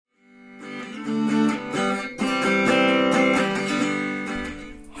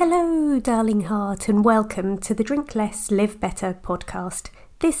darling heart, and welcome to the Drink Less, Live Better podcast.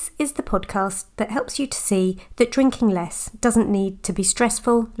 This is the podcast that helps you to see that drinking less doesn't need to be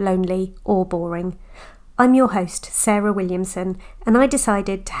stressful, lonely, or boring. I'm your host, Sarah Williamson, and I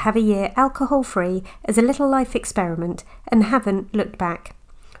decided to have a year alcohol-free as a little life experiment and haven't looked back.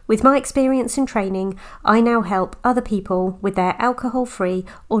 With my experience and training, I now help other people with their alcohol-free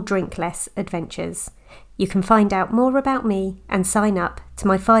or drink less adventures. You can find out more about me and sign up to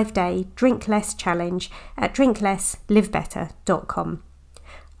my 5-day Drink Less Challenge at drinklesslivebetter.com.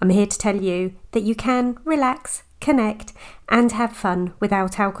 I'm here to tell you that you can relax, connect, and have fun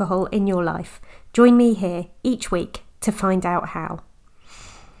without alcohol in your life. Join me here each week to find out how.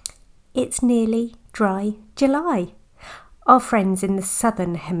 It's nearly dry July. Our friends in the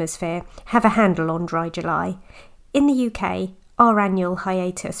Southern Hemisphere have a handle on dry July. In the UK, our annual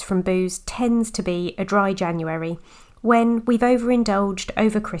hiatus from booze tends to be a dry January, when we've overindulged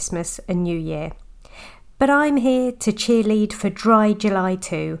over Christmas and New Year. But I'm here to cheerlead for dry July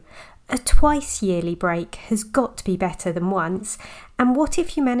too. A twice-yearly break has got to be better than once, and what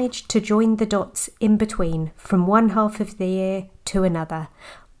if you managed to join the dots in between from one half of the year to another?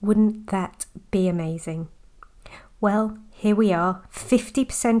 Wouldn't that be amazing? Well, here we are,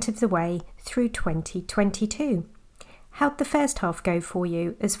 50% of the way through 2022. How'd the first half go for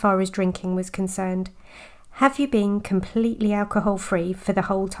you as far as drinking was concerned? Have you been completely alcohol-free for the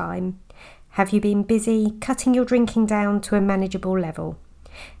whole time? Have you been busy cutting your drinking down to a manageable level?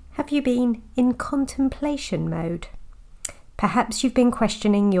 Have you been in contemplation mode? Perhaps you've been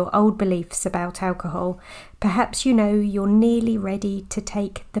questioning your old beliefs about alcohol. Perhaps you know you're nearly ready to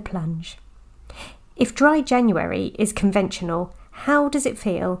take the plunge. If dry January is conventional, how does it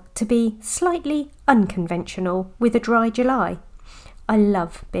feel to be slightly unconventional with a dry July? I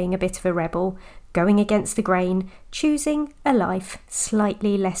love being a bit of a rebel, going against the grain, choosing a life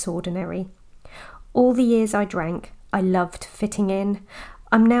slightly less ordinary. All the years I drank, I loved fitting in.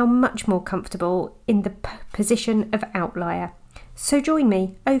 I'm now much more comfortable in the position of outlier. So join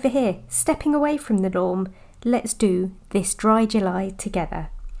me over here, stepping away from the norm. Let's do this dry July together.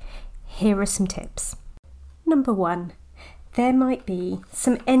 Here are some tips. Number 1. There might be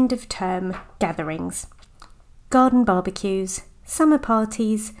some end-of-term gatherings. Garden barbecues, summer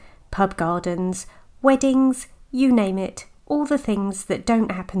parties, pub gardens, weddings, you name it, all the things that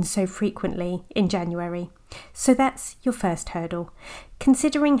don't happen so frequently in January. So that's your first hurdle.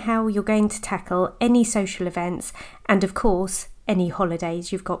 Considering how you're going to tackle any social events and, of course, any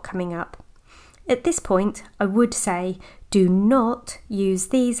holidays you've got coming up. At this point, I would say do not use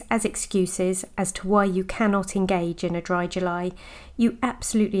these as excuses as to why you cannot engage in a dry July. You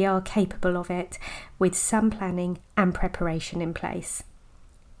absolutely are capable of it with some planning and preparation in place.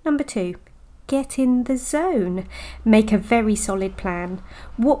 Number 2, get in the zone. Make a very solid plan.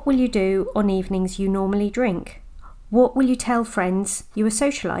 What will you do on evenings you normally drink? What will you tell friends you are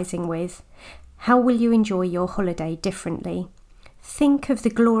socialising with? How will you enjoy your holiday differently? Think of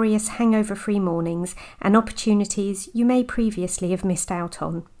the glorious hangover-free mornings and opportunities you may previously have missed out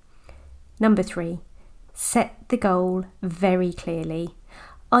on. Number 3, set the goal very clearly.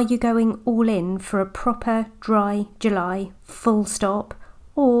 Are you going all in for a proper dry July, full stop,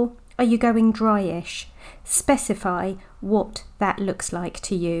 or are you going dry-ish? Specify what that looks like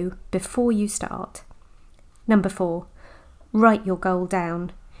to you before you start. Number 4, write your goal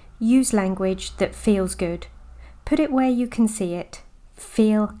down. Use language that feels good. Put it where you can see it.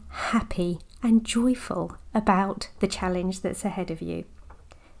 Feel happy and joyful about the challenge that's ahead of you.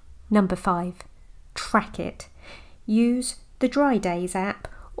 Number 5, track it. Use the Dry Days app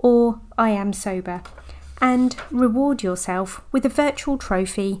or I Am Sober and reward yourself with a virtual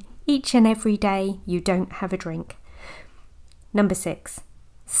trophy each and every day you don't have a drink. Number 6,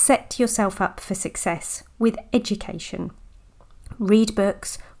 set yourself up for success with education. Read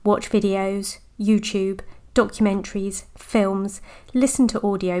books, watch videos, YouTube, documentaries, films, listen to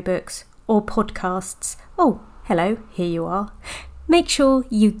audiobooks or podcasts. Oh, hello, here you are. Make sure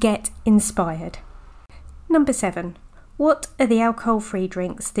you get inspired. Number 7, what are the alcohol-free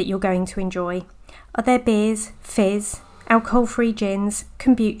drinks that you're going to enjoy? Are there beers, fizz, alcohol-free gins,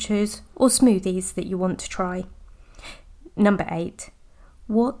 kombuchas or smoothies that you want to try? Number 8,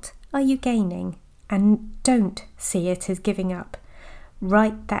 what are you gaining? And don't see it as giving up.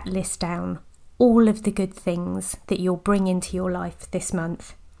 Write that list down. All of the good things that you'll bring into your life this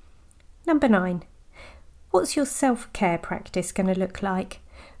month. Number 9, what's your self-care practice going to look like?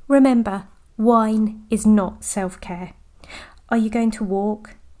 Remember, wine is not self-care. Are you going to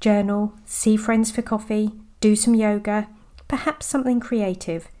walk, journal, see friends for coffee, do some yoga, perhaps something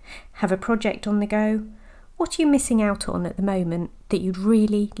creative, have a project on the go? What are you missing out on at the moment that you'd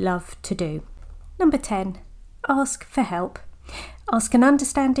really love to do? Number 10, ask for help. Ask an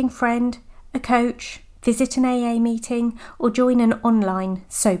understanding friend, a coach, visit an AA meeting, or join an online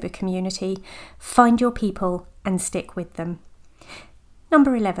sober community. Find your people and stick with them.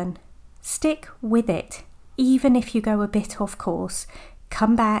 Number 11, stick with it. Even if you go a bit off course,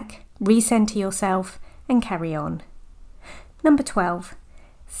 come back, recenter yourself, and carry on. Number 12,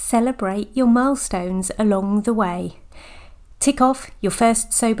 celebrate your milestones along the way. Tick off your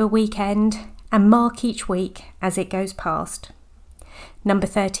first sober weekend and mark each week as it goes past. Number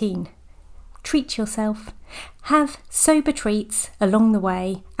 13, treat yourself. Have sober treats along the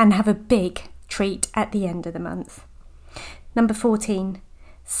way and have a big treat at the end of the month. Number 14,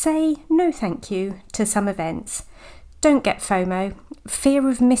 say no thank you to some events. Don't get FOMO. Fear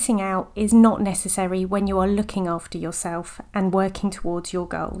of missing out is not necessary when you are looking after yourself and working towards your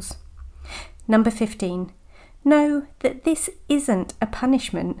goals. Number 15, know that this isn't a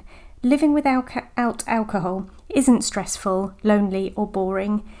punishment. Living without alcohol isn't stressful, lonely or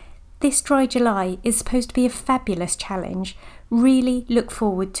boring. This Dry July is supposed to be a fabulous challenge. Really look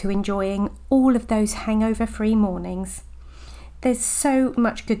forward to enjoying all of those hangover-free mornings. There's so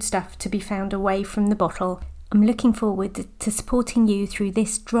much good stuff to be found away from the bottle. I'm looking forward to supporting you through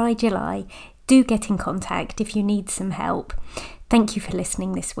this Dry July. Do get in contact if you need some help. Thank you for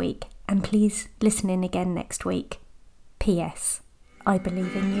listening this week, and please listen in again next week. P.S. I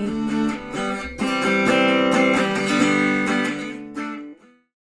believe in you.